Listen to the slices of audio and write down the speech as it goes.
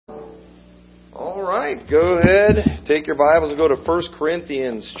All right, go ahead. Take your Bibles and go to 1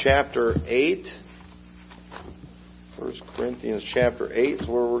 Corinthians chapter 8. 1 Corinthians chapter 8 is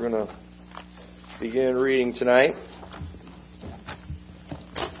where we're going to begin reading tonight.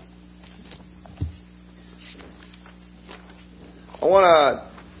 I want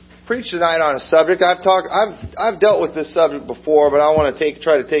to preach tonight on a subject. I've dealt with this subject before, but I want to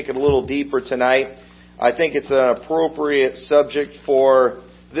try to take it a little deeper tonight. I think it's an appropriate subject for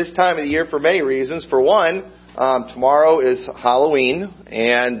this time of the year for many reasons. For one, tomorrow is Halloween,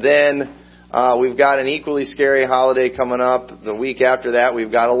 and then we've got an equally scary holiday coming up. The week after that, we've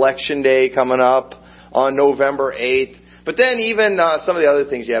got Election Day coming up on November 8th. But then even some of the other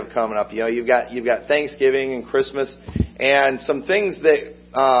things you have coming up. You know, you've got Thanksgiving and Christmas, and some things that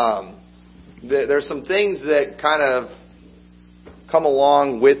there's some things that kind of come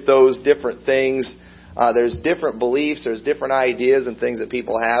along with those different things. There's different beliefs, there's different ideas and things that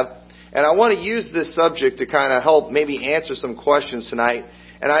people have. And I want to use this subject to kind of help maybe answer some questions tonight.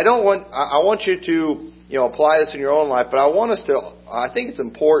 And I want you to, apply this in your own life, but I think it's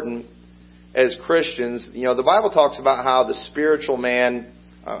important as Christians. The Bible talks about how the spiritual man,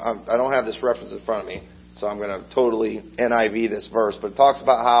 I don't have this reference in front of me, so I'm going to totally NIV this verse, but it talks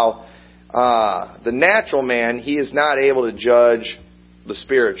about how the natural man, he is not able to judge the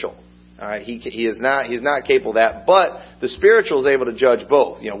spiritual. All right, he's not capable of that, but the spiritual is able to judge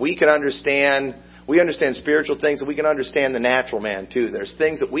both. We understand spiritual things, and we can understand the natural man too. There's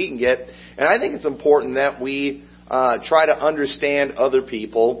things that we can get, and I think it's important that we try to understand other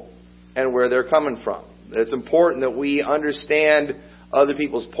people and where they're coming from. It's important that we understand other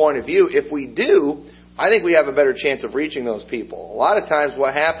people's point of view. If we do, I think we have a better chance of reaching those people. A lot of times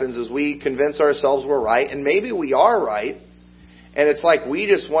what happens is we convince ourselves we're right, and maybe we are right. And it's like we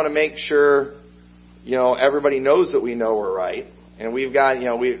just want to make sure, everybody knows that we know we're right. And we've got,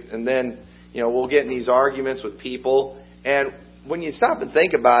 we'll get in these arguments with people. And when you stop and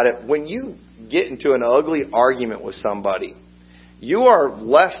think about it, when you get into an ugly argument with somebody, you are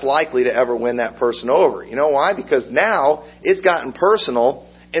less likely to ever win that person over. You know why? Because now it's gotten personal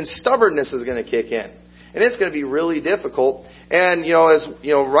and stubbornness is going to kick in. And it's going to be really difficult. And,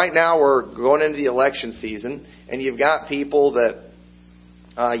 right now we're going into the election season, and you've got people that,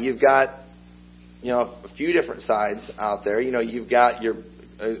 a few different sides out there. You've got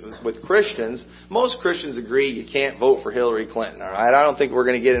with Christians, most Christians agree you can't vote for Hillary Clinton, all right? I don't think we're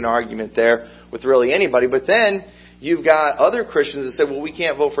going to get an argument there with really anybody. But then you've got other Christians that say, well, we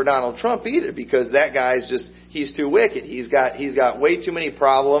can't vote for Donald Trump either because that guy's he's too wicked. He's got way too many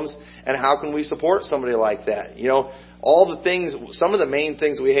problems, and how can we support somebody like that? Some of the main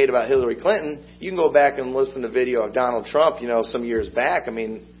things we hate about Hillary Clinton, you can go back and listen to video of Donald Trump, some years back. I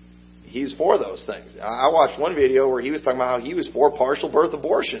mean, he's for those things. I watched one video where he was talking about how he was for partial birth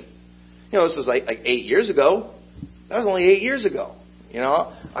abortion. This was like 8 years ago. That was only 8 years ago.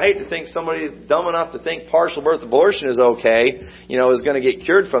 I hate to think somebody dumb enough to think partial birth abortion is okay, is going to get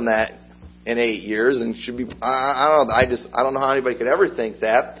cured from that in 8 years and should be. I don't know how anybody could ever think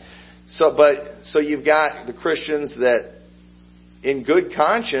that. So you've got the Christians that, in good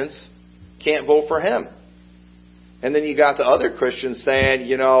conscience, can't vote for him, and then you got the other Christians saying,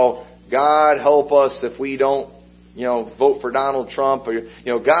 God help us if we don't, vote for Donald Trump, or,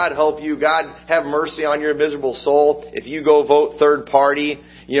 God help you, God have mercy on your miserable soul. If you go vote third party,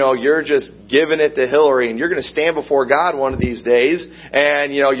 you're just giving it to Hillary, and you're going to stand before God one of these days,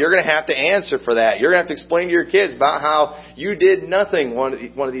 and, you're going to have to answer for that. You're going to have to explain to your kids about how you did nothing one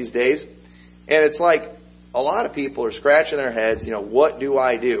of these days. And it's like a lot of people are scratching their heads, what do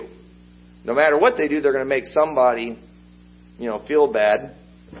I do? No matter what they do, they're going to make somebody, feel bad.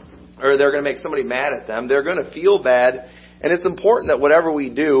 Or they're going to make somebody mad at them. They're going to feel bad. And it's important that whatever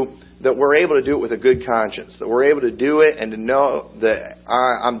we do, that we're able to do it with a good conscience. That we're able to do it and to know that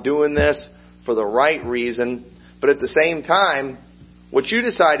I'm doing this for the right reason. But at the same time, what you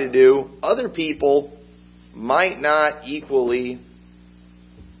decide to do, other people might not equally,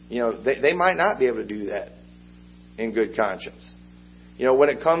 they might not be able to do that in good conscience. When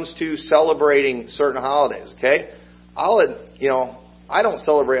it comes to celebrating certain holidays, okay? I don't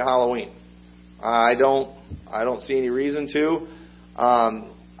celebrate Halloween. I don't see any reason to.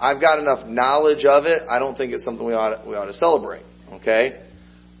 I've got enough knowledge of it. I don't think it's something we ought to celebrate. Okay?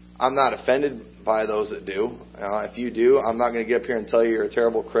 I'm not offended by those that do. If you do, I'm not going to get up here and tell you you're a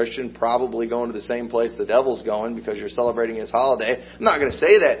terrible Christian, probably going to the same place the devil's going because you're celebrating his holiday. I'm not going to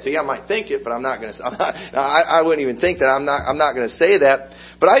say that to you. I might think it, but I'm not going to. I wouldn't even think that. I'm not going to say that.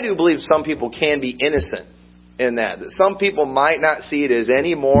 But I do believe some people can be innocent in that some people might not see it as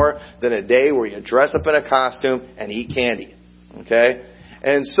any more than a day where you dress up in a costume and eat candy. Okay?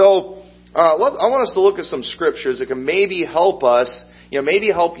 And so I want us to look at some scriptures that can maybe help us,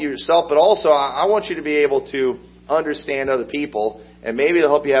 maybe help you yourself, but also I want you to be able to understand other people, and maybe to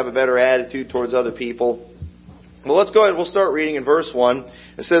help you have a better attitude towards other people. Well, let's go ahead. We'll start reading in verse 1.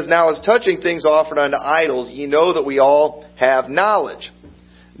 It says, "Now as touching things offered unto idols, ye know that we all have knowledge.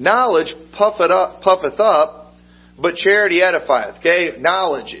 Knowledge puffeth up, but charity edifieth." Okay?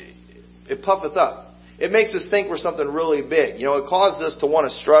 Knowledge, it puffeth up. It makes us think we're something really big. It causes us to want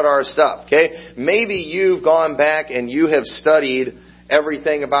to strut our stuff. Okay? Maybe you've gone back and you have studied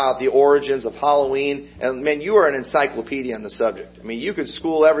everything about the origins of Halloween. And man, you are an encyclopedia on the subject. I mean, you could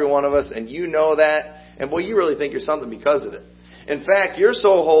school every one of us, and you know that. And boy, you really think you're something because of it. In fact, you're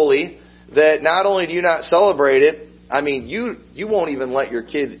so holy that not only do you not celebrate it, I mean, you won't even let your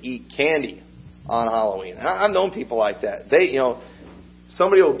kids eat candy on Halloween. I've known people like that.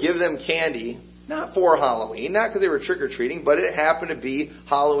 Somebody will give them candy, not for Halloween, not because they were trick-or-treating, but it happened to be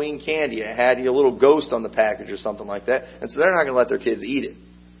Halloween candy. It had a little ghost on the package or something like that, and so they're not going to let their kids eat it.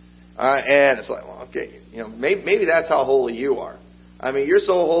 And it's like, well, okay, maybe that's how holy you are. I mean, you're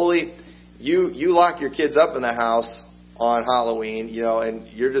so holy, you lock your kids up in the house on Halloween, and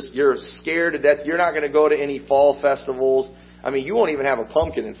you're scared to death. You're not going to go to any fall festivals. I mean, you won't even have a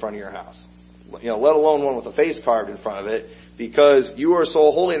pumpkin in front of your house, let alone one with a face carved in front of it, because you are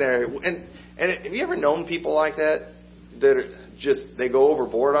so holy in there. And have you ever known people like that are they go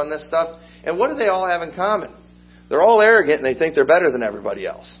overboard on this stuff? And what do they all have in common? They're all arrogant and they think they're better than everybody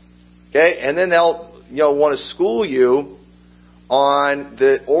else. Okay? And then they'll want to school you on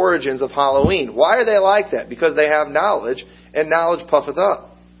the origins of Halloween. Why are they like that? Because they have knowledge, and knowledge puffeth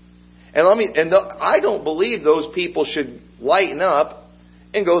up. I don't believe those people should lighten up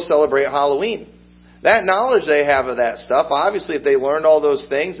and go celebrate Halloween. That knowledge they have of that stuff, obviously if they learned all those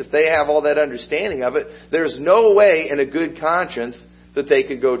things, if they have all that understanding of it, there's no way in a good conscience that they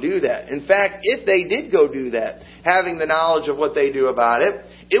could go do that. In fact, if they did go do that, having the knowledge of what they do about it,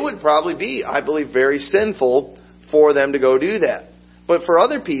 it would probably be, I believe, very sinful for them to go do that. But for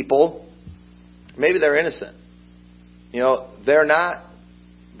other people, maybe they're innocent. They're not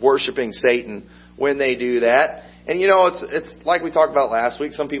worshiping Satan when they do that. And it's like we talked about last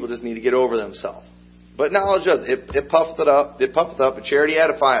week, some people just need to get over themselves. But knowledge does. It puffeth up, but charity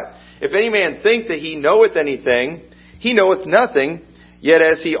edifieth. If any man think that he knoweth anything, he knoweth nothing, yet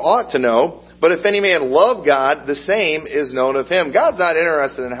as he ought to know. But if any man love God, the same is known of him. God's not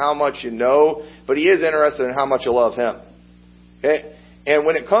interested in how much you know, but He is interested in how much you love Him. Okay? And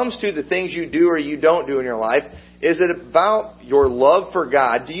when it comes to the things you do or you don't do in your life, is it about your love for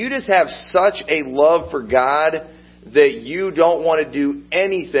God? Do you just have such a love for God that you don't want to do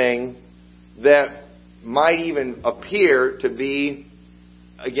anything that might even appear to be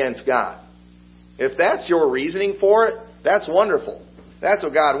against God? If that's your reasoning for it, that's wonderful. That's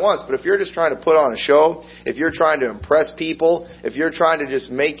what God wants. But if you're just trying to put on a show, if you're trying to impress people, if you're trying to just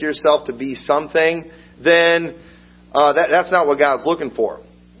make yourself to be something, then that's not what God's looking for.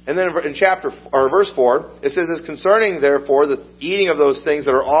 And then in verse 4, it says, "As concerning, therefore, the eating of those things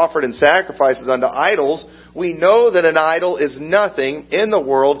that are offered in sacrifices unto idols, we know that an idol is nothing in the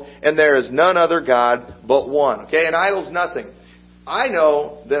world, and there is none other God but one." Okay, an idol's nothing. I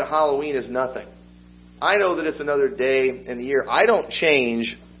know that Halloween is nothing. I know that it's another day in the year. I don't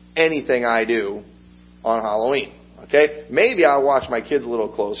change anything I do on Halloween. Okay? Maybe I'll watch my kids a little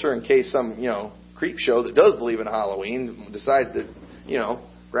closer in case some, creep show that does believe in Halloween decides to,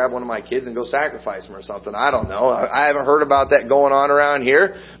 grab one of my kids and go sacrifice them or something. I don't know. I haven't heard about that going on around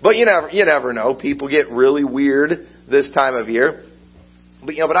here. But you never know. People get really weird this time of year.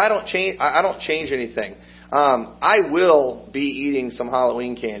 But I don't change anything. I will be eating some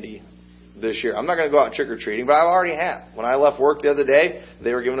Halloween candy this year. I'm not going to go out trick-or-treating, but I already have. When I left work the other day,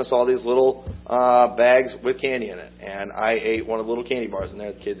 they were giving us all these little bags with candy in it. And I ate one of the little candy bars in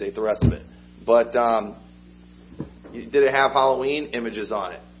there. The kids ate the rest of it. But did it have Halloween images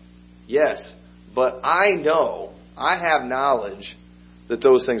on it? Yes. But I know, I have knowledge that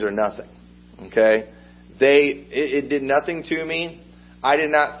those things are nothing. Okay? It did nothing to me. I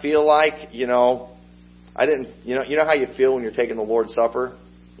did not feel like, I didn't, you know how you feel when you're taking the Lord's Supper?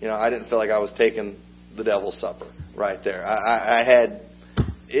 I didn't feel like I was taking the devil's supper right there.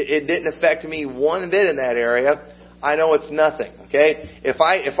 It didn't affect me one bit in that area. I know it's nothing. Okay, if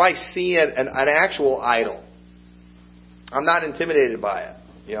I see an actual idol, I'm not intimidated by it.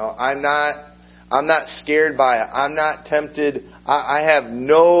 I'm not scared by it. I'm not tempted.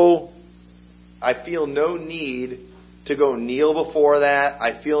 I feel no need to go kneel before that.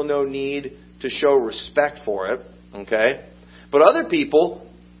 I feel no need to show respect for it. Okay, but other people,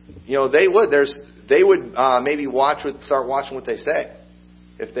 they would maybe start watching what they say.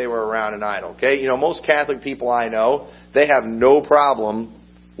 if they were around an idol. Okay? Most Catholic people I know, they have no problem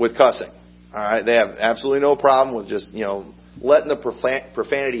with cussing. All right? They have absolutely no problem with just, letting the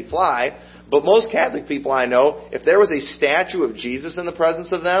profanity fly. But most Catholic people I know, if there was a statue of Jesus in the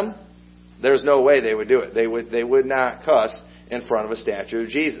presence of them, there's no way they would do it. They would not cuss in front of a statue of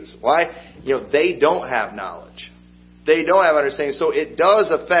Jesus. Why? They don't have knowledge. They don't have understanding. So it does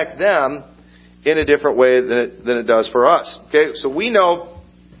affect them in a different way than it does for us. Okay, so we know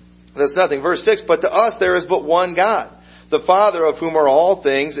that's nothing. Verse 6, but to us there is but one God, the Father of whom are all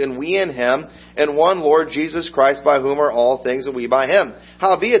things, and we in Him, and one Lord Jesus Christ, by whom are all things, and we by Him.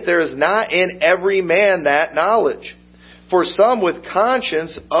 Howbeit there is not in every man that knowledge. For some with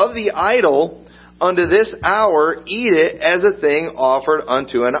conscience of the idol unto this hour eat it as a thing offered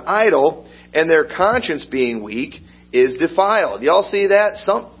unto an idol, and their conscience being weak is defiled. Y'all see that?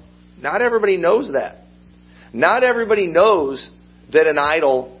 Not everybody knows that. Not everybody knows that an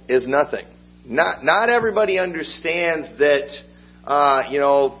idol is nothing. Not everybody understands that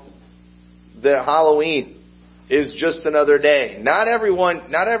that Halloween is just another day. Not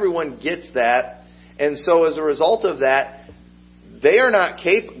everyone gets that, and so as a result of that, they are not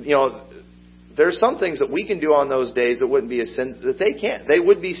capable. There's some things that we can do on those days that wouldn't be a sin that they can't. They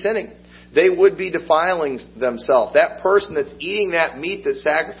would be sinning. They would be defiling themselves. That person that's eating that meat that's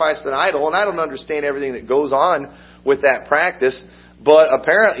sacrificed to an idol, and I don't understand everything that goes on with that practice, but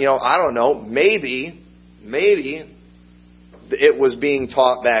apparently, I don't know, maybe it was being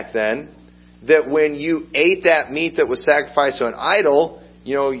taught back then that when you ate that meat that was sacrificed to an idol,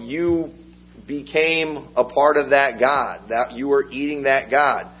 you became a part of that God, that you were eating that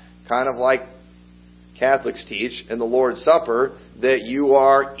God. Kind of like Catholics teach in the Lord's Supper that you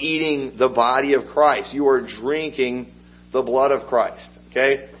are eating the body of Christ. You are drinking the blood of Christ.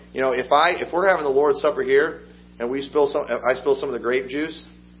 Okay? If we're having the Lord's Supper here and I spill some of the grape juice,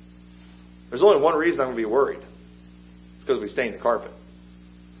 there's only one reason I'm going to be worried. It's because we stained the carpet.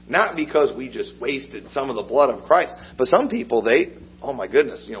 Not because we just wasted some of the blood of Christ. But some people, oh my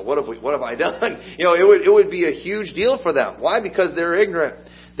goodness, what have I done? It would be a huge deal for them. Why? Because they're ignorant.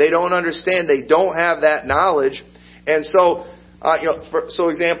 They don't understand. They don't have that knowledge. And so,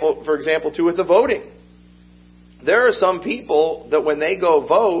 for example, too, with the voting. There are some people that when they go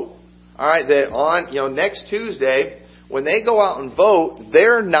vote, all right, that on, next Tuesday, when they go out and vote,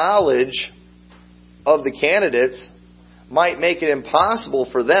 their knowledge of the candidates might make it impossible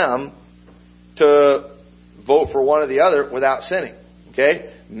for them to vote for one or the other without sinning.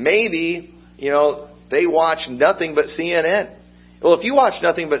 Okay? Maybe, they watch nothing but CNN. Well, if you watch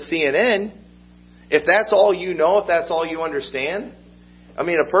nothing but CNN, if that's all you know, if that's all you understand,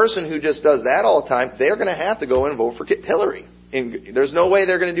 a person who just does that all the time, they're going to have to go and vote for Hillary. There's no way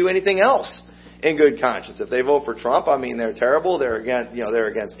they're going to do anything else in good conscience. If they vote for Trump, they're terrible. They're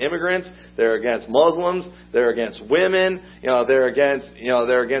against immigrants. They're against Muslims. They're against women. They're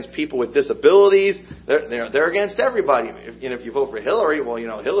against people with disabilities. They're against everybody. If you vote for Hillary, well,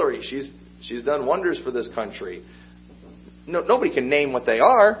 Hillary, she's done wonders for this country. No, nobody can name what they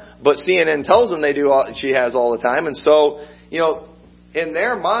are, but CNN tells them they do. She has all the time, and so in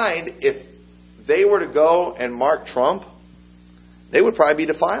their mind, if they were to go and mark Trump, they would probably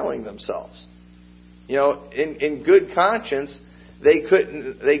be defiling themselves. In good conscience, they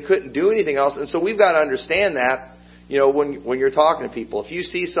couldn't do anything else, and so we've got to understand that. When you're talking to people, if you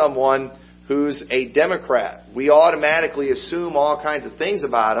see someone who's a Democrat, we automatically assume all kinds of things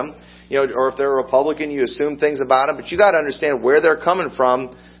about them. Or if they're a Republican, you assume things about them. But you got to understand where they're coming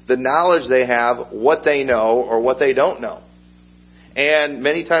from, the knowledge they have, what they know, or what they don't know. And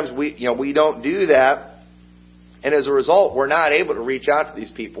many times we don't do that, and as a result, we're not able to reach out to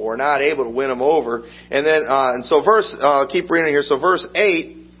these people. We're not able to win them over. And then, keep reading here. So verse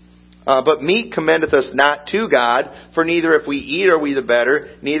 8. But meat commendeth us not to God, for neither if we eat are we the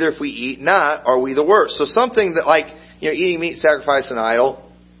better, neither if we eat not are we the worse. So something that eating meat sacrificed to an idol.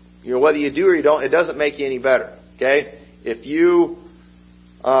 Whether you do or you don't, it doesn't make you any better. Okay? If you,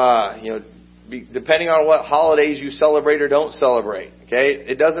 depending on what holidays you celebrate or don't celebrate, okay,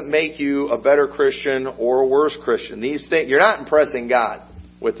 it doesn't make you a better Christian or a worse Christian. These things, you're not impressing God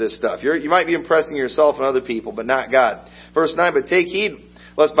with this stuff. You might be impressing yourself and other people, but not God. Verse 9, but take heed,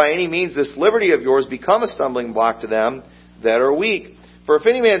 lest by any means this liberty of yours become a stumbling block to them that are weak. For if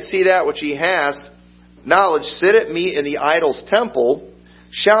any man see that which he hath, knowledge, sit at meat in the idol's temple,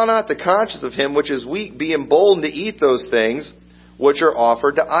 shall not the conscience of him which is weak be emboldened to eat those things which are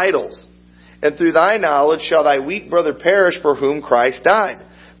offered to idols? And through thy knowledge shall thy weak brother perish for whom Christ died.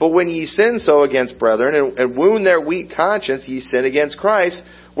 But when ye sin so against brethren, and wound their weak conscience, ye sin against Christ.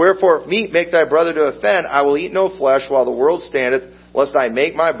 Wherefore if meat make thy brother to offend, I will eat no flesh while the world standeth, lest I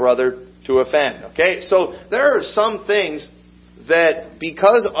make my brother to offend. Okay, so there are some things that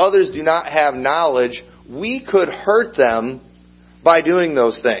because others do not have knowledge, we could hurt them by doing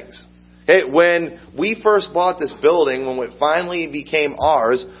those things. Okay, when we first bought this building, when it finally became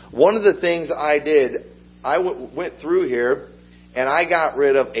ours, one of the things I did, I went through here and I got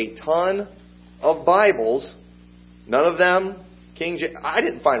rid of a ton of Bibles. None of them King James. I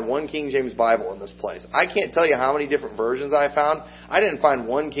didn't find one King James Bible in this place. I can't tell you how many different versions I found. I didn't find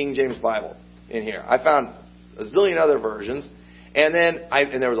one King James Bible in here. I found a zillion other versions. And then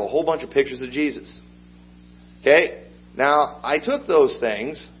there was a whole bunch of pictures of Jesus. Okay? Now, I took those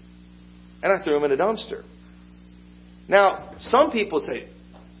things and I threw them in a dumpster. Now, some people say,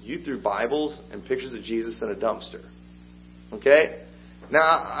 you threw Bibles and pictures of Jesus in a dumpster. Okay? Now,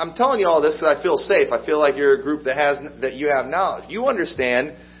 I'm telling you all this because I feel safe. I feel like you're a group that you have knowledge. You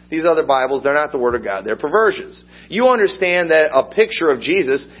understand these other Bibles, they're not the Word of God. They're perversions. You understand that a picture of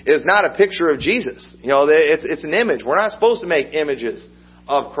Jesus is not a picture of Jesus. You know, it's an image. We're not supposed to make images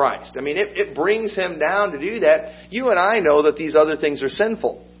of Christ. I mean, it brings Him down to do that. You and I know that these other things are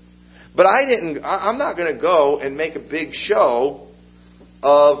sinful. But I'm not going to go and make a big show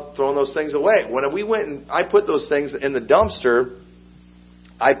of throwing those things away. When we went and I put those things in the dumpster,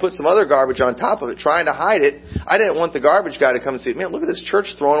 I put some other garbage on top of it, trying to hide it. I didn't want the garbage guy to come and say, man, look at this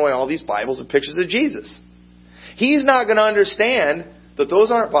church throwing away all these Bibles and pictures of Jesus. He's not going to understand that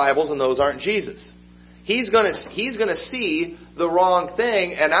those aren't Bibles and those aren't Jesus. He's going to see the wrong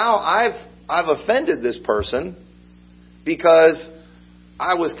thing, and now I've offended this person because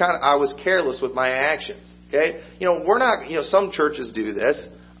I was careless with my actions. Okay, we're not. Some churches do this.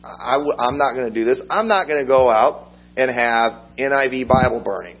 I'm not going to do this. I'm not going to go out and have NIV Bible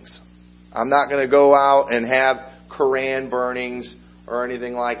burnings. I'm not going to go out and have Quran burnings or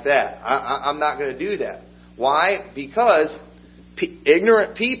anything like that. I'm not going to do that. Why? Because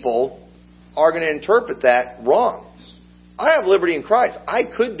ignorant people are going to interpret that wrong. I have liberty in Christ. I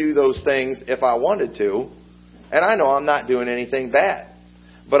could do those things if I wanted to, and I know I'm not doing anything bad.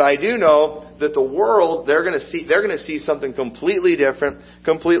 But I do know that the world, they're going to see something completely different,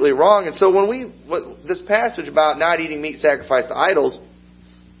 completely wrong. And so this passage about not eating meat sacrificed to idols,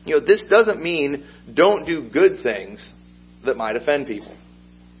 this doesn't mean don't do good things that might offend people.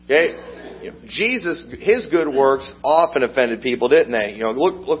 Okay? Jesus, His good works often offended people, didn't they?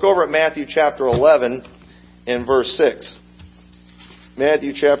 Look over at Matthew chapter 11 and verse 6.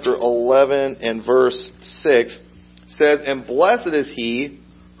 Matthew chapter 11 and verse 6 says, "And blessed is he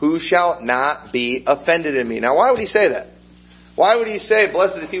who shall not be offended in me." Now, why would He say that? Why would He say,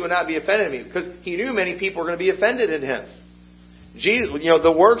 blessed is he who will not be offended in me? Because He knew many people were going to be offended in Him. Jesus,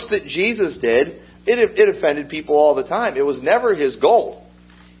 the works that Jesus did, it offended people all the time. It was never His goal.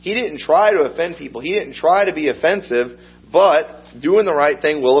 He didn't try to offend people. He didn't try to be offensive, but doing the right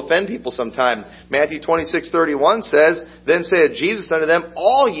thing will offend people sometime. Matthew 26:31 says, "Then said Jesus unto them,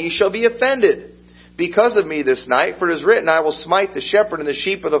 All ye shall be offended because of me this night, for it is written, I will smite the shepherd, and the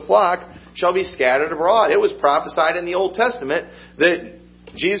sheep of the flock shall be scattered abroad." It was prophesied in the Old Testament that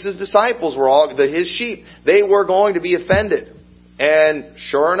Jesus' disciples were all His sheep. They were going to be offended. And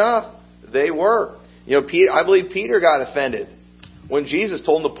sure enough, they were. I believe Peter got offended when Jesus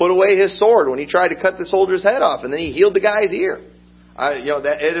told him to put away his sword when he tried to cut the soldier's head off, and then He healed the guy's ear.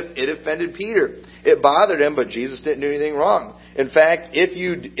 It offended Peter. It bothered him, but Jesus didn't do anything wrong. In fact, if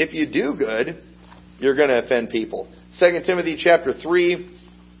you do good, you're going to offend people. 2 Timothy chapter 3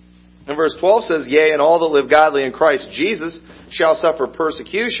 and verse 12 says, "Yea, and all that live godly in Christ Jesus shall suffer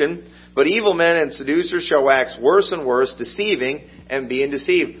persecution, but evil men and seducers shall wax worse and worse, deceiving and being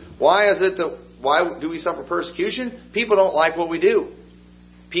deceived." Why do we suffer persecution? People don't like what we do.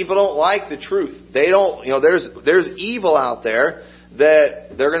 People don't like the truth. They don't. There's evil out there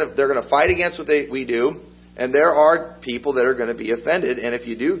that they're going to fight against what we do. And there are people that are going to be offended. And if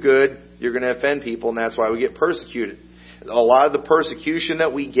you do good, you're going to offend people, and that's why we get persecuted. A lot of the persecution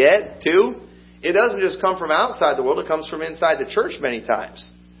that we get, too, it doesn't just come from outside the world. It comes from inside the church many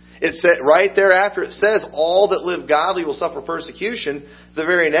times. It's right there after it says, all that live godly will suffer persecution. The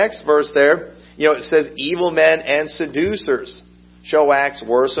very next verse there, it says, evil men and seducers shall wax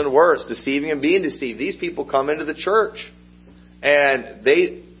worse and worse, deceiving and being deceived. These people come into the church, and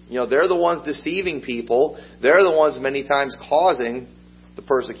they're the ones deceiving people. They're the ones many times causing the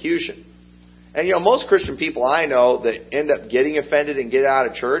persecution. And most Christian people I know that end up getting offended and get out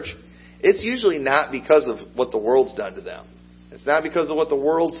of church, it's usually not because of what the world's done to them. It's not because of what the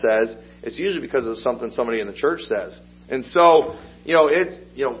world says. It's usually because of something somebody in the church says. And so, there's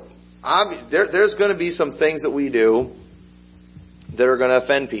going to be some things that we do that are going to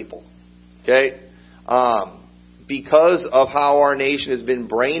offend people. Okay? because of how our nation has been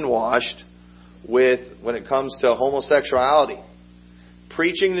brainwashed when it comes to homosexuality.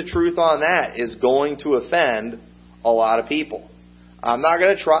 Preaching the truth on that is going to offend a lot of people. I'm not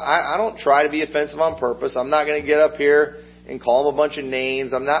going to try. I don't try to be offensive on purpose. I'm not going to get up here and call them a bunch of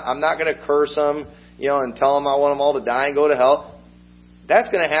names. I'm not going to curse them, and tell them I want them all to die and go to hell. That's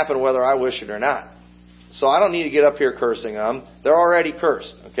going to happen whether I wish it or not. So I don't need to get up here cursing them. They're already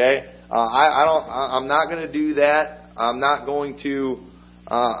cursed. Okay. I'm not going to do that. I'm not going to.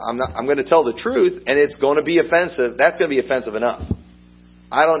 I'm going to tell the truth, and it's going to be offensive. That's going to be offensive enough.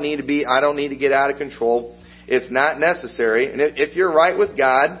 I don't need to get out of control. It's not necessary. And if you're right with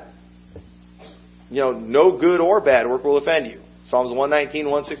God, no good or bad work will offend you. Psalms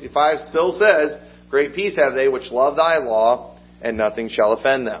 119, 165 still says, "Great peace have they which love thy law, and nothing shall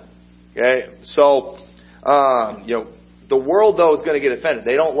offend them." Okay? So, the world, though, is going to get offended.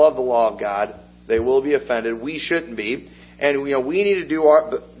 They don't love the law of God. They will be offended. We shouldn't be. And, we need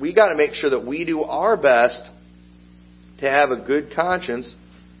to we got to make sure that we do our best to have a good conscience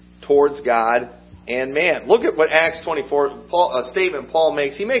towards God and man. Look at what Acts 24, a statement Paul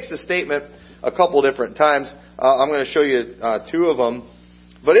makes. He makes a statement a couple different times. I'm going to show you two of them.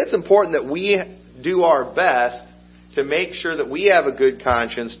 But it's important that we do our best to make sure that we have a good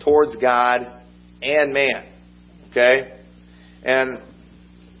conscience towards God and man. Okay? And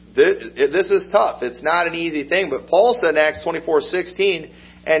this is tough. It's not an easy thing. But Paul said in Acts 24:16,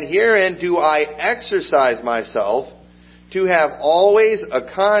 "And herein do I exercise myself, to have always a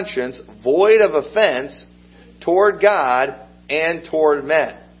conscience void of offense toward God and toward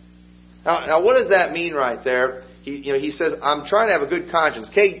men." Now what does that mean right there? He says, I'm trying to have a good conscience.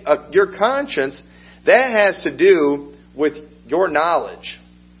 Okay, your conscience, that has to do with your knowledge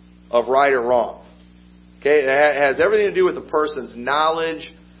of right or wrong. Okay, it has everything to do with the person's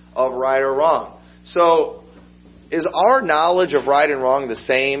knowledge of right or wrong. So, is our knowledge of right and wrong the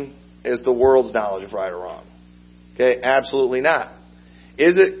same as the world's knowledge of right or wrong? Okay, absolutely not.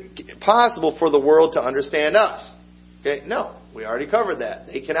 Is it possible for the world to understand us? Okay, no. We already covered that.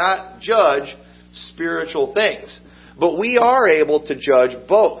 They cannot judge spiritual things. But we are able to judge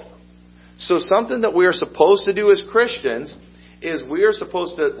both. So something that we are supposed to do as Christians is we are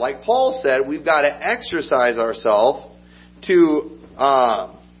supposed to, like Paul said, we've got to exercise ourselves to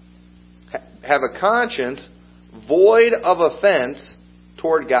have a conscience void of offense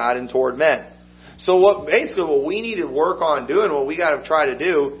toward God and toward men. So what we need to work on doing, what we got to try to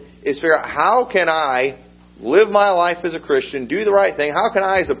do, is figure out how can I live my life as a Christian, do the right thing. How can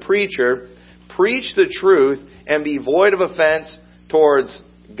I, as a preacher, preach the truth and be void of offense towards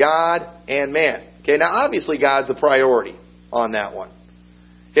God and man? Okay, now obviously God's a priority on that one.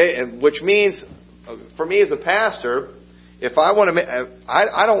 Okay, and which means, for me as a pastor, if I want to,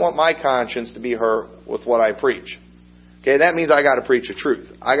 I don't want my conscience to be hurt with what I preach. Okay, that means I got to preach the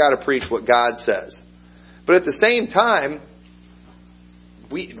truth. I got to preach what God says. But at the same time,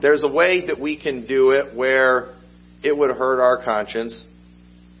 there's a way that we can do it where it would hurt our conscience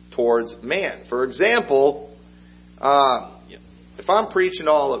towards man. For example, if I'm preaching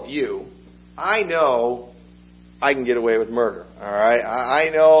to all of you, I know I can get away with murder. All right,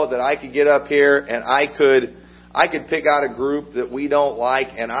 I know that I could get up here and I could pick out a group that we don't like,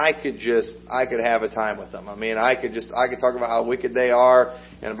 and I could have a time with them. I mean, I could talk about how wicked they are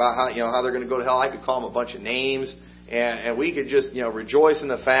and about how they're going to go to hell. I could call them a bunch of names, and we could just rejoice in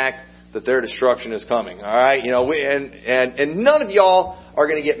the fact that their destruction is coming. All right, and none of y'all are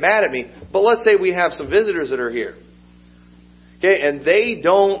going to get mad at me. But let's say we have some visitors that are here, okay, and they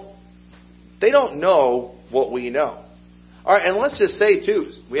don't know what we know. All right, and let's just say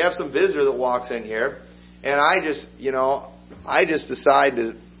too, we have some visitor that walks in here. And I just decide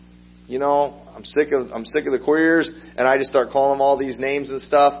to, I'm sick of the queers, and I just start calling them all these names and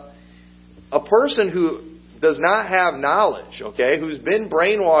stuff. A person who does not have knowledge, okay, who's been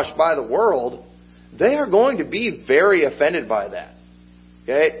brainwashed by the world, they are going to be very offended by that.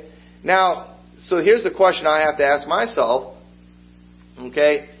 Okay? Now, so here's the question I have to ask myself.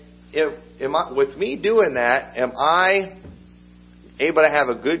 Okay, with me doing that, am I able to have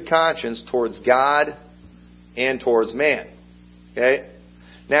a good conscience towards God and towards man? Okay?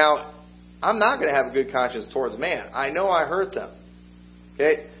 Now, I'm not going to have a good conscience towards man. I know I hurt them.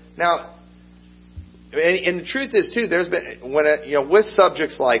 Okay? Now, and the truth is too, there's been with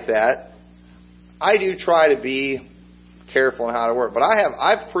subjects like that, I do try to be careful on how to work. But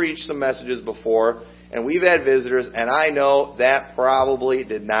I've preached some messages before, and we've had visitors, and I know that probably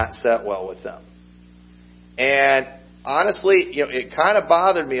did not set well with them. And honestly, it kind of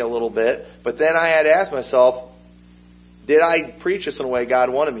bothered me a little bit, but then I had to ask myself, did I preach this in a way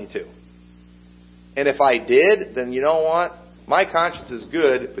God wanted me to? And if I did, then you know what? My conscience is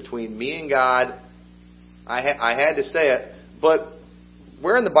good between me and God. I had to say it. But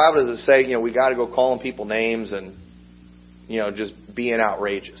where in the Bible does it say, we got to go calling people names and, just being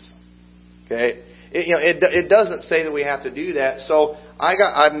outrageous? Okay? It doesn't say that we have to do that. So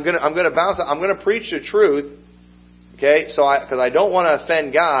I'm gonna bounce. I'm gonna preach the truth. Okay? So because I don't want to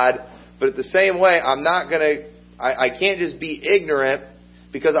offend God, but at the same way, I'm not gonna. I can't just be ignorant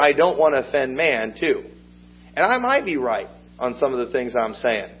because I don't want to offend man too. And I might be right on some of the things I'm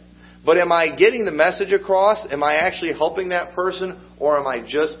saying. But am I getting the message across? Am I actually helping that person, or am I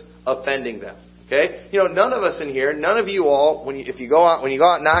just offending them? Okay? None of us in here, none of you all, when you go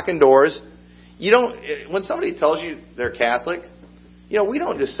out knocking doors, when somebody tells you they're Catholic, we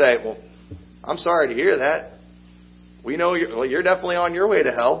don't just say, well, I'm sorry to hear that. We know you're definitely on your way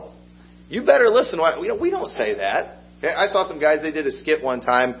to hell. You better listen. We don't say that. Okay? I saw some guys, they did a skit one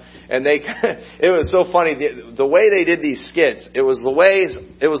time, and it was so funny. The way they did these skits, it was the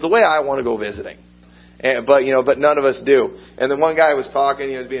way I want to go visiting. But none of us do. And then one guy was talking,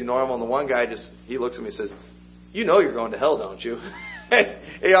 he was being normal, and the one guy he looks at me and says, "You know you're going to hell, don't you?"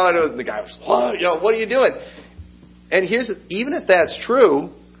 And all I know is the guy was, what are you doing? And even if that's true,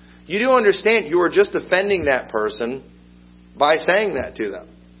 you do understand you are just offending that person by saying that to them.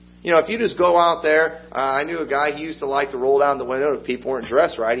 If you just go out there, I knew a guy, he used to like to roll down the window if people weren't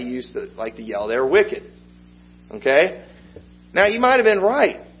dressed right. He used to like to yell, "They're wicked." Okay? Now, you might have been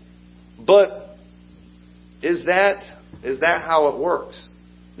right. But is that how it works?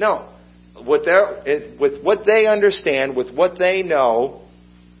 No. With what they understand, with what they know,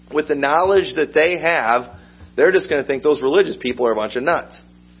 with the knowledge that they have, they're just going to think those religious people are a bunch of nuts.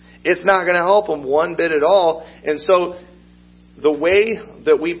 It's not going to help them one bit at all. And so the way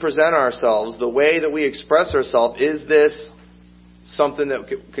that we present ourselves, the way that we express ourselves, is this something that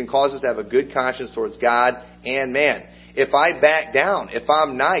can cause us to have a good conscience towards God and man? If I back down, if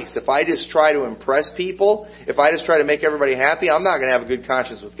I'm nice, if I just try to impress people, if I just try to make everybody happy, I'm not going to have a good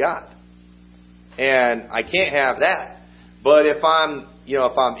conscience with God. And I can't have that. But if I'm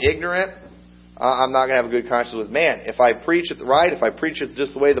ignorant, I'm not going to have a good conscience with man. If I preach it right, if I preach it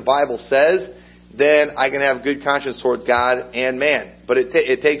just the way the Bible says, then I can have a good conscience towards God and man. But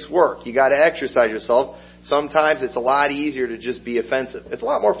it takes work. You got to exercise yourself. Sometimes it's a lot easier to just be offensive. It's a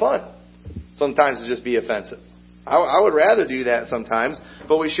lot more fun sometimes to just be offensive. I would rather do that sometimes,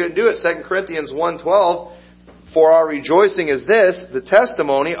 but we shouldn't do it. 2 Corinthians 1:12, "For our rejoicing is this, the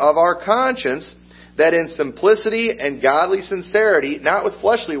testimony of our conscience, that in simplicity and godly sincerity, not with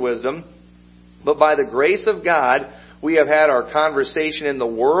fleshly wisdom, but by the grace of God, we have had our conversation in the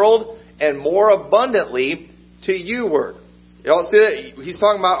world, and more abundantly to you-ward." Y'all see that? He's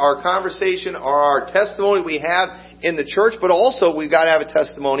talking about our conversation or our testimony we have in the church, but also we've got to have a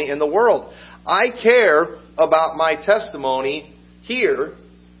testimony in the world. I care about my testimony here,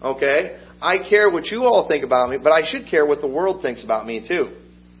 okay? I care what you all think about me, but I should care what the world thinks about me too.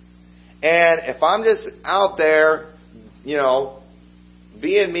 And if I'm just out there,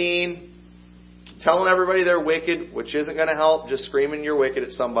 being mean, telling everybody they're wicked, which isn't going to help, just screaming you're wicked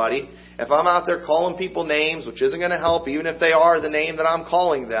at somebody. If I'm out there calling people names, which isn't going to help, even if they are the name that I'm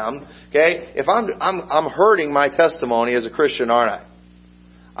calling them, okay? If I'm hurting my testimony as a Christian, aren't I?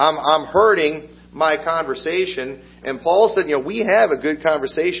 I'm hurting my conversation. And Paul said, we have a good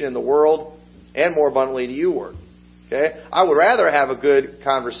conversation in the world and more abundantly to you-ward. Okay? I would rather have a good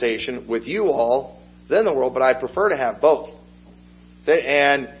conversation with you all than the world, but I prefer to have both. Okay?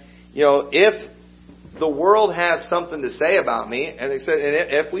 And, if the world has something to say about me, and they said,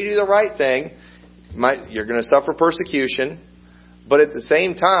 and if we do the right thing, you're going to suffer persecution, but at the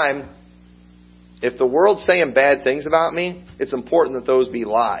same time, if the world's saying bad things about me, it's important that those be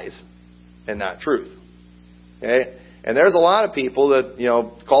lies and not truth. Okay? And there's a lot of people that,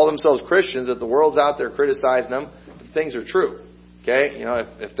 call themselves Christians, that the world's out there criticizing them, but things are true. Okay?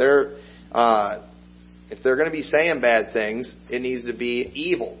 If they're going to be saying bad things, it needs to be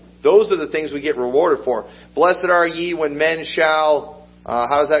evil. Those are the things we get rewarded for. Blessed are ye when men shall,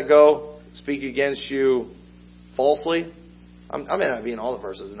 how does that go? Speak against you falsely. I may not be in all the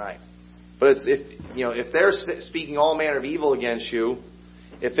verses tonight. But if they're speaking all manner of evil against you,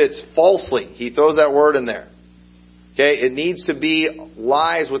 if it's falsely, he throws that word in there. Okay, it needs to be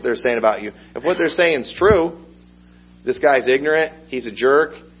lies what they're saying about you. If what they're saying is true, this guy's ignorant, he's a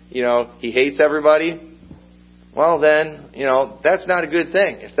jerk, he hates everybody, well then, that's not a good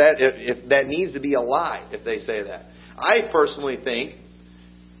thing. If that needs to be a lie, if they say that. I personally think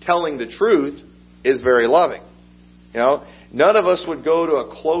telling the truth is very loving. None of us would go to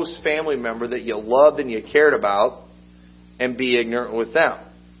a close family member that you loved and you cared about and be ignorant with them.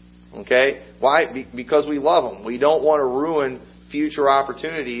 Okay? Why? Because we love them. We don't want to ruin future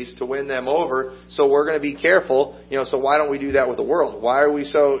opportunities to win them over, so we're going to be careful. So why don't we do that with the world? Why are we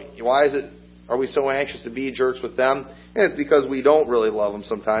so anxious to be jerks with them? And it's because we don't really love them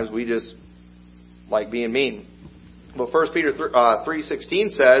sometimes. We just like being mean. But 1 Peter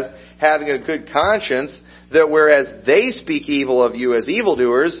 3:16 says, having a good conscience, that whereas they speak evil of you as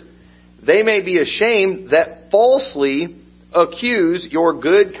evildoers, they may be ashamed that falsely accuse your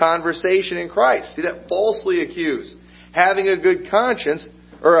good conversation in Christ. See that? Falsely accuse. Having a good conscience,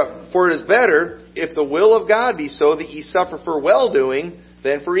 for it is better, if the will of God be so, that ye suffer for well-doing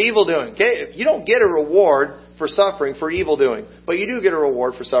than for evil-doing. Okay? You don't get a reward for suffering for evil-doing, but you do get a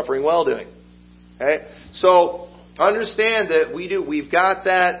reward for suffering well-doing. Okay? So, understand that we've got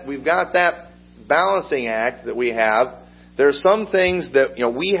that balancing act that we have. There are some things that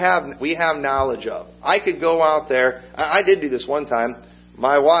we have knowledge of. I could go out there. I did do this one time.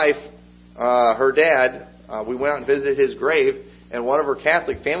 My wife, her dad, we went out and visited his grave, and one of her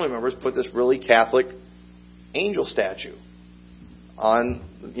Catholic family members put this really Catholic angel statue on.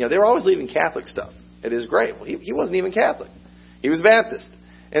 They were always leaving Catholic stuff at his grave. Well, he wasn't even Catholic. He was Baptist.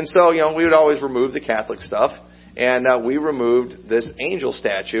 And so, we would always remove the Catholic stuff. And we removed this angel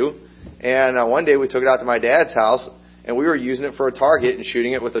statue. And one day we took it out to my dad's house, and we were using it for a target and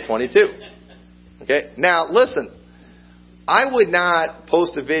shooting it with a .22. Okay? Now, listen. I would not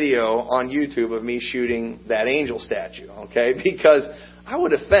post a video on YouTube of me shooting that angel statue, okay? Because I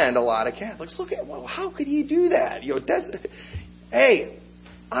would offend a lot of Catholics. Look at, well, how could he do that? Hey,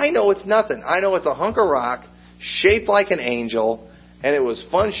 I know it's nothing. I know it's a hunk of rock shaped like an angel, and it was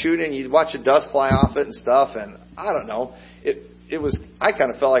fun shooting. You'd watch the dust fly off it and stuff, and I don't know. It was. I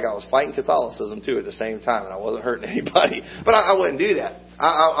kind of felt like I was fighting Catholicism too at the same time, and I wasn't hurting anybody. But I wouldn't do that.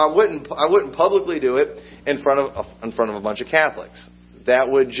 I wouldn't publicly do it in front of a bunch of Catholics. That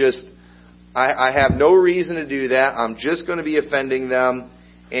would just. I have no reason to do that. I'm just going to be offending them,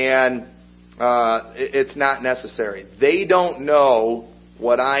 and it's not necessary. They don't know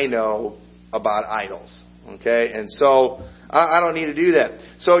what I know about idols. Okay, and so I don't need to do that.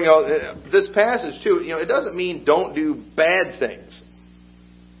 So this passage too. It doesn't mean don't do bad things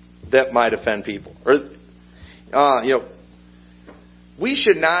that might offend people, or we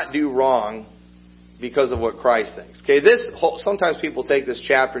should not do wrong because of what Christ thinks. Okay, sometimes people take this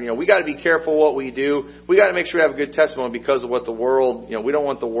chapter. We got to be careful what we do. We got to make sure we have a good testimony because of what the world. We don't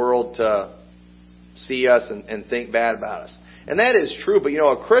want the world to see us and think bad about us, and that is true. But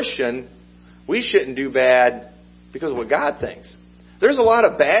a Christian. We shouldn't do bad because of what God thinks. There's a lot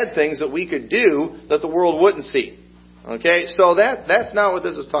of bad things that we could do that the world wouldn't see. Okay? So that's not what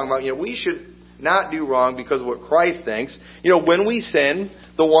this is talking about. We should not do wrong because of what Christ thinks. When we sin,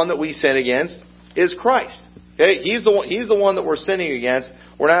 the one that we sin against is Christ. Okay? He's the one that we're sinning against.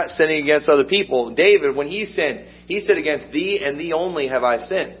 We're not sinning against other people. David, when he sinned against thee and thee only have I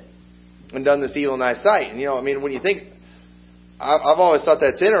sinned and done this evil in thy sight. And when you think, I've always thought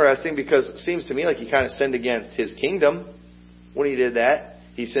that's interesting because it seems to me like he kind of sinned against his kingdom when he did that.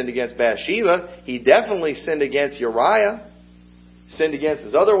 He sinned against Bathsheba. He definitely sinned against Uriah. Sinned against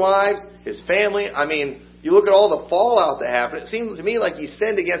his other wives, his family. You look at all the fallout that happened. It seems to me like he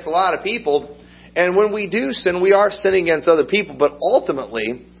sinned against a lot of people. And when we do sin, we are sinning against other people. But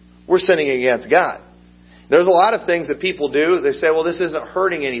ultimately, we're sinning against God. There's a lot of things that people do. They say, well, this isn't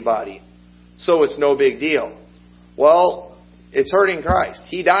hurting anybody, so it's no big deal. Well, it's hurting Christ.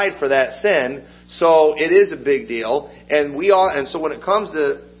 He died for that sin, so it is a big deal. And so when it comes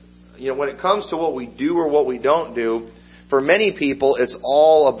to what we do or what we don't do, for many people it's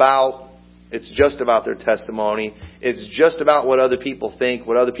just about their testimony. It's just about what other people think,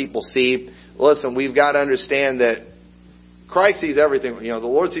 what other people see. Listen, we've got to understand that Christ sees everything. The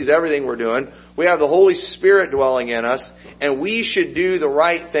Lord sees everything we're doing. We have the Holy Spirit dwelling in us, and we should do the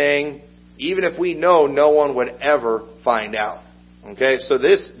right thing even if we know no one would ever find out. Okay, so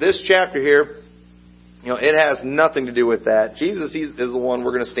this chapter here, it has nothing to do with that. Jesus is the one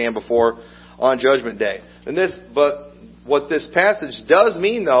we're going to stand before on Judgment Day. But what this passage does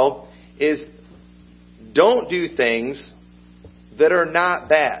mean, though, is don't do things that are not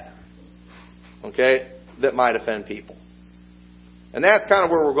bad. Okay, that might offend people. And that's kind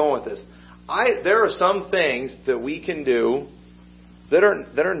of where we're going with this. There are some things that we can do that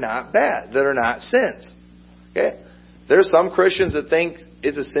are not bad, that are not sins. Okay? There's some Christians that think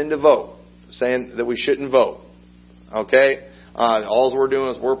it's a sin to vote, saying that we shouldn't vote. Okay? All we're doing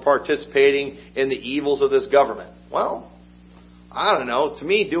is we're participating in the evils of this government. Well, I don't know. To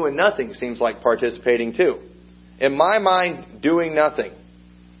me, doing nothing seems like participating too. In my mind, doing nothing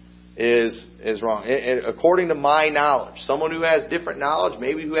is wrong. According to my knowledge. Someone who has different knowledge,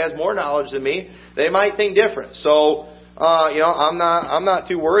 maybe who has more knowledge than me, they might think different. So, I'm not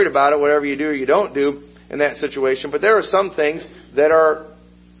too worried about it, whatever you do or you don't do in that situation. But there are some things that are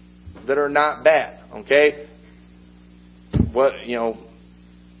not bad. Okay?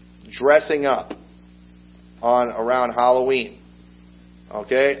 Dressing up around Halloween.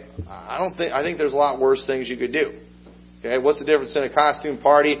 Okay? I think there's a lot worse things you could do. Okay? What's the difference in a costume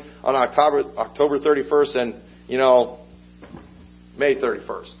party on October 31st and, May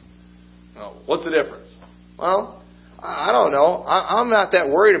 31st? What's the difference? Well, I don't know. I'm not that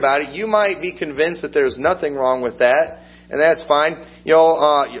worried about it. You might be convinced that there's nothing wrong with that, and that's fine.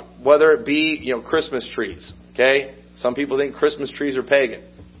 Whether it be, Christmas trees. Okay? Some people think Christmas trees are pagan.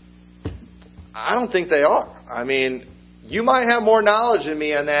 I don't think they are. I mean, you might have more knowledge than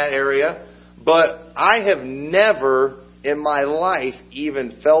me in that area, but I have never in my life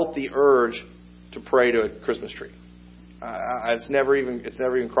even felt the urge to pray to a Christmas tree. It's never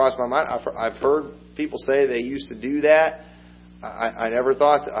even crossed my mind. I've heard people say they used to do that. I've never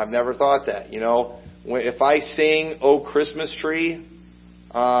thought that. If I sing "Oh Christmas Tree,"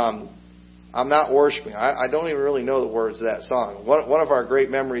 I'm not worshiping. I don't even really know the words of that song. One of our great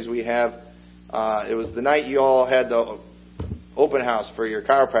memories we have. It was the night you all had the open house for your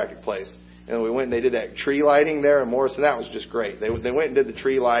chiropractic place. And we went and they did that tree lighting there in Morrison. That was just great. They went and did the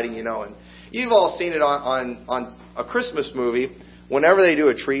tree lighting, and you've all seen it on a Christmas movie. Whenever they do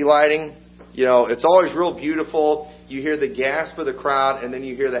a tree lighting, it's always real beautiful. You hear the gasp of the crowd, and then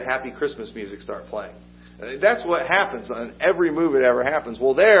you hear the Happy Christmas music start playing. That's what happens on every movie that ever happens.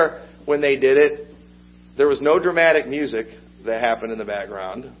 Well, when they did it, there was no dramatic music that happened in the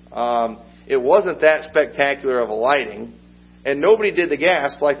background. It wasn't that spectacular of a lighting. And nobody did the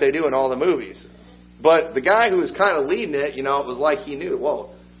gasp like they do in all the movies. But the guy who was kind of leading it, it was like he knew,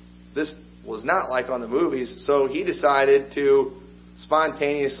 this was not like on the movies. So he decided to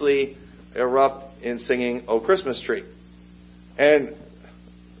spontaneously erupt in singing "Oh Christmas Tree." And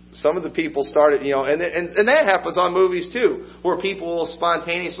some of the people started, and that happens on movies too, where people will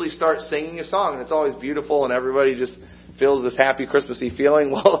spontaneously start singing a song. And it's always beautiful and everybody just feels this happy Christmassy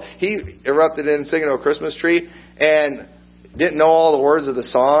feeling. Well, he erupted in singing "Oh Christmas Tree" and didn't know all the words of the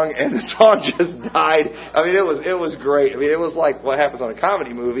song, and the song just died. I mean, it was great. I mean, it was like what happens on a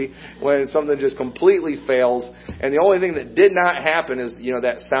comedy movie when something just completely fails. And the only thing that did not happen is,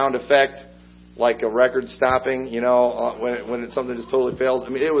 that sound effect, like a record stopping, when something just totally fails. I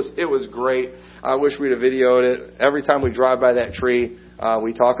mean, it was great. I wish we'd have videoed it. Every time we drive by that tree,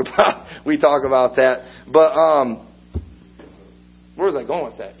 we talk about that. But where was I going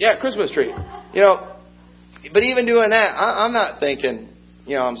with that? Yeah, Christmas tree. But even doing that, I'm not thinking,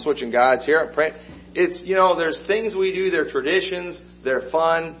 I'm switching gods here. I'm praying. It's, there's things we do. They're traditions. They're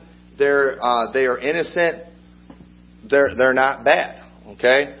fun. They are innocent. They're not bad.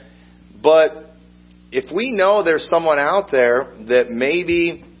 Okay? But if we know there's someone out there that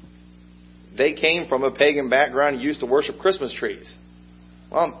maybe they came from a pagan background and used to worship Christmas trees,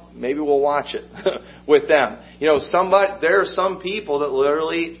 well, maybe we'll watch it with them. There are some people that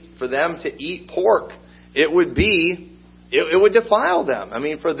literally, for them to eat pork, it would defile them. I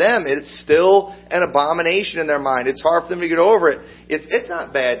mean, for them, it's still an abomination in their mind. It's hard for them to get over it. It's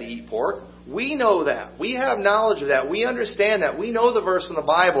not bad to eat pork. We know that. We have knowledge of that. We understand that. We know the verse in the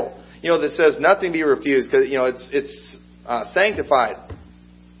Bible, that says nothing be refused because, it's sanctified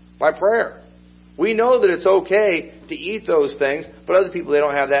by prayer. We know that it's okay to eat those things, but other people, they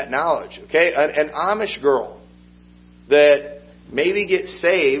don't have that knowledge. Okay? An Amish girl that maybe gets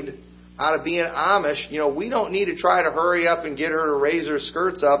saved out of being Amish, we don't need to try to hurry up and get her to raise her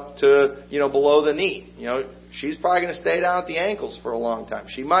skirts up to, below the knee. She's probably going to stay down at the ankles for a long time.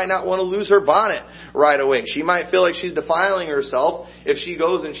 She might not want to lose her bonnet right away. She might feel like she's defiling herself if she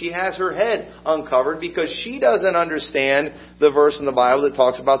goes and she has her head uncovered because she doesn't understand the verse in the Bible that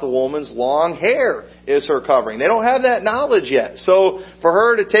talks about the woman's long hair is her covering. They don't have that knowledge yet. So for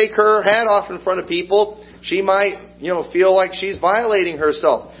her to take her hat off in front of people, she might, feel like she's violating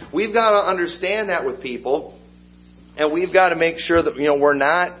herself. We've got to understand that with people, and we've got to make sure that,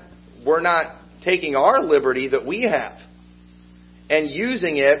 we're not taking our liberty that we have and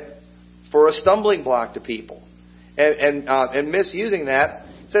using it for a stumbling block to people and misusing that.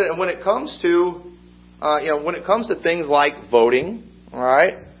 So when it comes to things like voting, all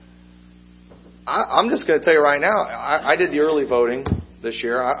right, I'm just going to tell you right now, I did the early voting this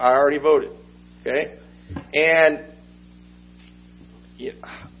year. I already voted, okay, and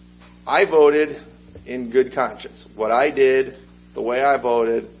I voted in good conscience. What I did, the way I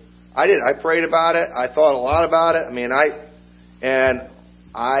voted, I prayed about it. I thought a lot about it. I mean,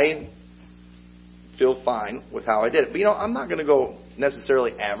 I feel fine with how I did it. But, I'm not going to go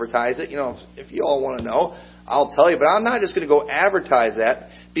necessarily advertise it. If you all want to know, I'll tell you. But I'm not just going to go advertise that,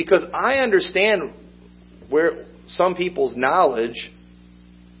 because I understand where some people's knowledge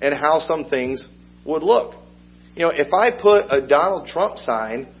and how some things would look. If I put a Donald Trump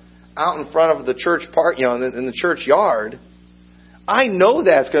sign out in front of the church park, in the church yard, I know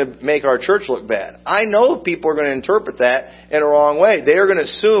that's going to make our church look bad. I know people are going to interpret that in a wrong way. They are going to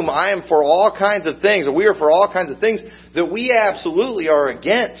assume I am for all kinds of things, or we are for all kinds of things that we absolutely are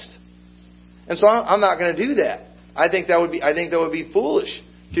against. And so I'm not going to do that. I think that would be foolish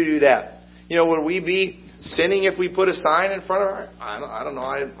to do that. Would we be sinning if we put a sign in front of our... I don't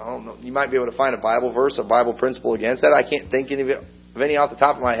know. You might be able to find a Bible verse, a Bible principle against that. I can't think of any off the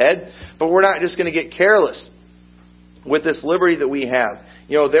top of my head. But we're not just going to get careless with this liberty that we have.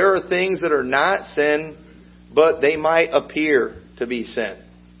 There are things that are not sin, but they might appear to be sin.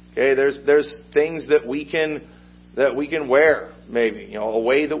 Okay, there's things that we can wear, maybe. A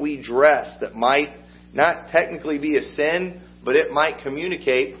way that we dress that might not technically be a sin, but it might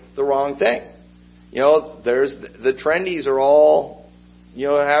communicate the wrong thing. There's the trendies are all,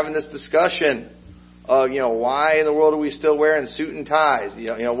 having this discussion of, why in the world are we still wearing suit and ties?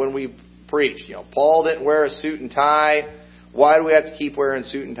 When we preached, Paul didn't wear a suit and tie. Why do we have to keep wearing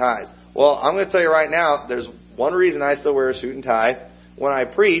suit and ties? Well, I'm going to tell you right now, there's one reason I still wear a suit and tie when I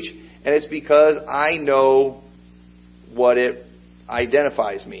preach, and it's because I know what it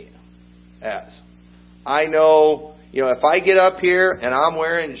identifies me as. I know, if I get up here and I'm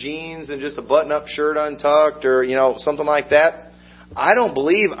wearing jeans and just a button-up shirt untucked or, something like that, I don't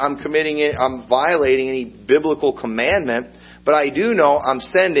believe I'm violating any biblical commandment, but I do know I'm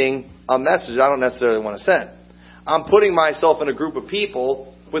sending a message I don't necessarily want to send. I'm putting myself in a group of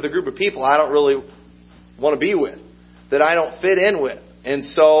people I don't really want to be with, that I don't fit in with. And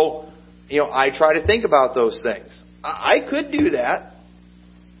so, I try to think about those things. I could do that.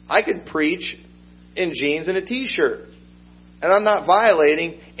 I could preach in jeans and a t-shirt. And I'm not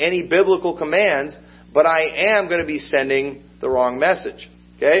violating any biblical commands, but I am going to be sending the wrong message.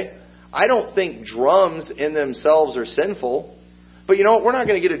 Okay? I don't think drums in themselves are sinful. But you know what? We're not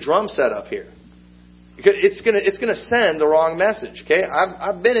going to get a drum set up here. Because it's going to send the wrong message. Okay?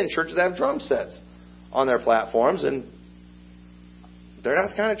 I've been in churches that have drum sets on their platforms, and they're not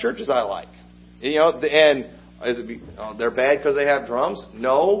the kind of churches I like. And they're bad because they have drums?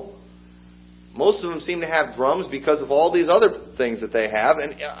 No. Most of them seem to have drums because of all these other things that they have,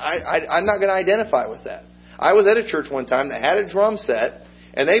 and I'm not going to identify with that. I was at a church one time that had a drum set,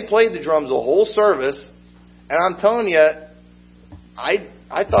 and they played the drums the whole service, and I'm telling you, I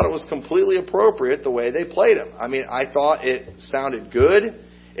thought it was completely appropriate the way they played them. I mean, I thought it sounded good.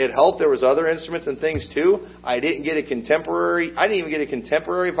 It helped. There was other instruments and things too. I didn't even get a contemporary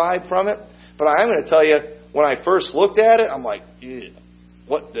vibe from it. But I'm going to tell you, when I first looked at it, I'm like,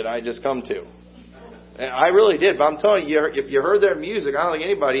 what did I just come to? And I really did. But I'm telling you, if you heard their music, I don't think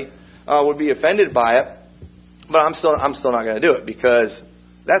anybody would be offended by it. But I'm still not going to do it, because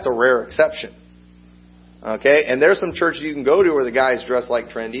that's a rare exception. Okay? And there's some churches you can go to where the guys dress like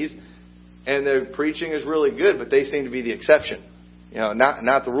trendies, and their preaching is really good, but they seem to be the exception.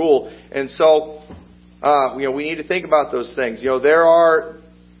 Not the rule. And so, we need to think about those things. There are,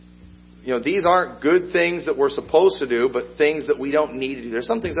 these aren't good things that we're supposed to do, but things that we don't need to do. There's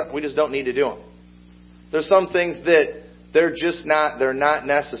some things that we just don't need to do them. There's some things that they're not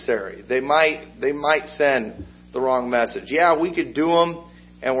necessary. They might send the wrong message. Yeah, we could do them,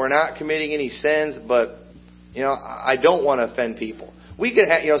 and we're not committing any sins, but, I don't want to offend people. We could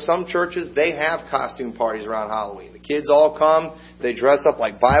have, some churches, they have costume parties around Halloween. The kids all come, they dress up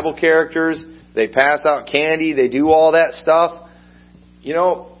like Bible characters, they pass out candy, they do all that stuff.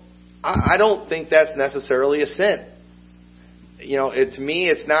 I don't think that's necessarily a sin. To me,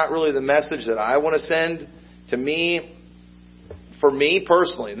 it's not really the message that I want to send. For me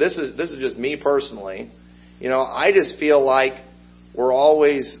personally, this is just me personally. I just feel like we're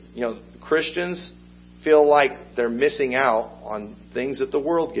always, Christians feel like they're missing out on things that the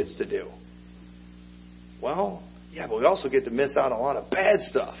world gets to do. Well, yeah, but we also get to miss out on a lot of bad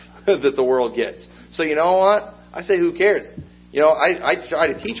stuff that the world gets. So you know what? I say, who cares? I try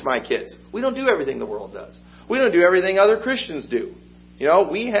to teach my kids. We don't do everything the world does. We don't do everything other Christians do.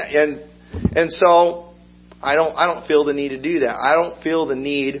 And so I don't feel the need to do that. I don't feel the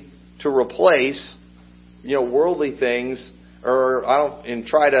need to replace, worldly things, and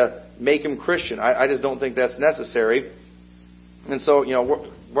try to make them Christian. I just don't think that's necessary. And so,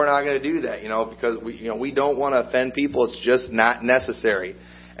 we're not going to do that, because we don't want to offend people. It's just not necessary.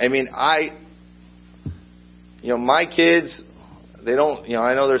 I mean, my kids, they don't,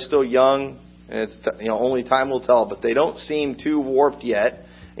 I know they're still young, and it's, only time will tell, but they don't seem too warped yet.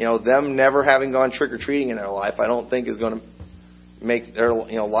 Them never having gone trick-or-treating in their life, I don't think is going to make their,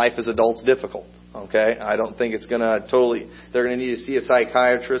 life as adults difficult. Okay? I don't think it's going to they're going to need to see a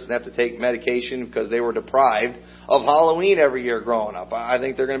psychiatrist and have to take medication because they were deprived of Halloween every year growing up. I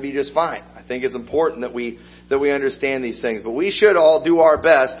think they're going to be just fine. I think it's important that we understand these things. But we should all do our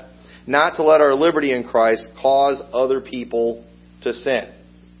best not to let our liberty in Christ cause other people to sin.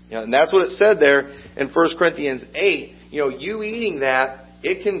 And that's what it said there in 1 Corinthians 8. You eating that,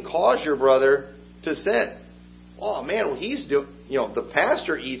 it can cause your brother to sin. Oh man, well he's doing, the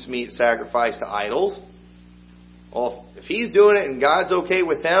pastor eats meat sacrificed to idols. Well, if he's doing it and God's okay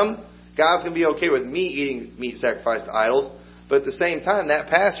with him, God's going to be okay with me eating meat sacrificed to idols. But at the same time, that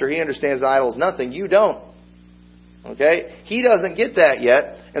pastor, he understands idols nothing. You don't. Okay? He doesn't get that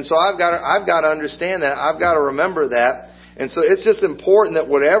yet. And so I've got to understand that. I've got to remember that. And so it's just important that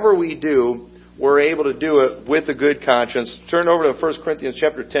whatever we do, we're able to do it with a good conscience. Turn over to 1 Corinthians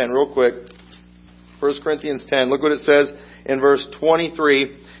chapter 10 real quick. 1 Corinthians 10. Look what it says in verse 23.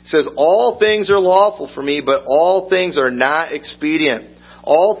 It says, all things are lawful for me, but all things are not expedient.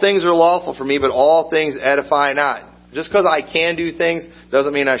 All things are lawful for me, but all things edify not. Just because I can do things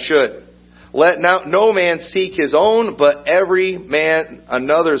doesn't mean I should. Let no man seek his own, but every man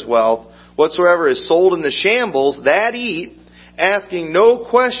another's wealth. Whatsoever is sold in the shambles, that eat, asking no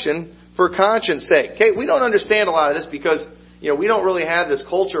question for conscience sake. Okay, we don't understand a lot of this because, we don't really have this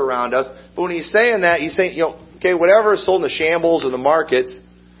culture around us. But when he's saying that, he's saying, okay, whatever is sold in the shambles or the markets,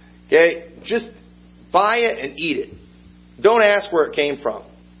 okay, just buy it and eat it. Don't ask where it came from.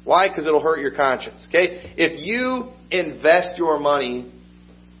 Why? Because it'll hurt your conscience. Okay, if you invest your money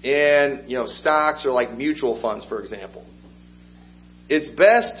in, stocks or like mutual funds, for example, it's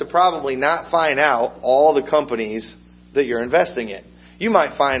best to probably not find out all the companies that you're investing in. You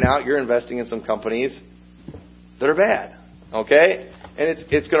might find out you're investing in some companies that are bad. Okay? And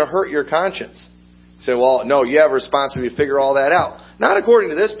it's going to hurt your conscience. You say, well, no, you have a responsibility to figure all that out. Not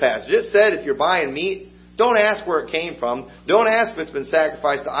according to this passage. It said if you're buying meat, don't ask where it came from. Don't ask if it's been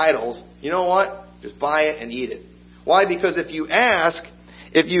sacrificed to idols. You know what? Just buy it and eat it. Why? Because if you ask,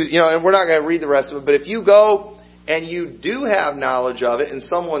 and we're not going to read the rest of it, but if you go and you do have knowledge of it and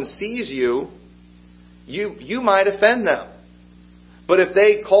someone sees you, you might offend them. But if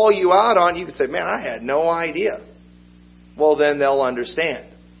they call you out on it, you can say, man, I had no idea. Well, then they'll understand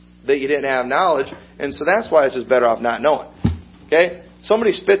that you didn't have knowledge. And so that's why it's just better off not knowing. Okay?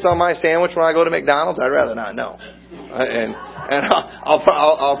 Somebody spits on my sandwich when I go to McDonald's, I'd rather not know. And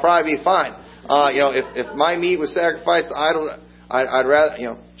I'll probably be fine. If my meat was sacrificed to idol, I'd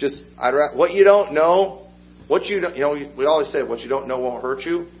rather, what you don't know, we always say what you don't know won't hurt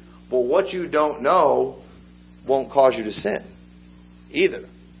you. Well, what you don't know won't cause you to sin either.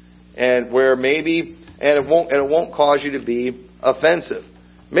 And it won't cause you to be offensive.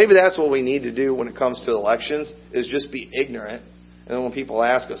 Maybe that's what we need to do when it comes to elections, is just be ignorant. And then when people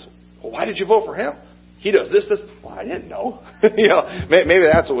ask us, well, why did you vote for him? He does this. Well, I didn't know. Maybe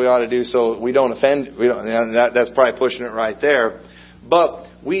that's what we ought to do so we don't offend. That's probably pushing it right there. But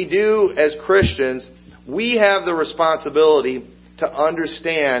we do, as Christians, we have the responsibility to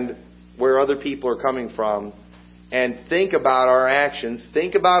understand where other people are coming from and think about our actions,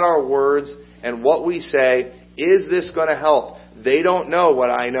 think about our words and what we say. Is this going to help? They don't know what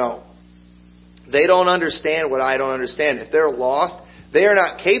I know. They don't understand what I don't understand. If they're lost, they are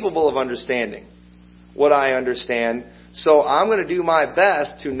not capable of understanding what I understand. So I'm going to do my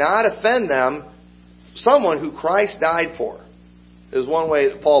best to not offend them, someone who Christ died for. Is one way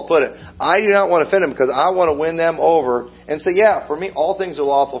that Paul put it. I do not want to offend them because I want to win them over and say, yeah, for me, all things are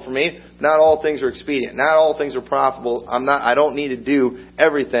lawful for me. Not all things are expedient. Not all things are profitable. I don't need to do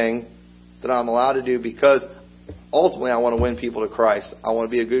everything that I'm allowed to do because ultimately I want to win people to Christ. I want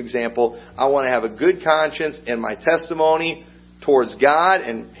to be a good example. I want to have a good conscience in my testimony towards God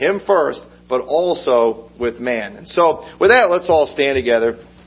and Him first, but also with man. And so with that, let's all stand together.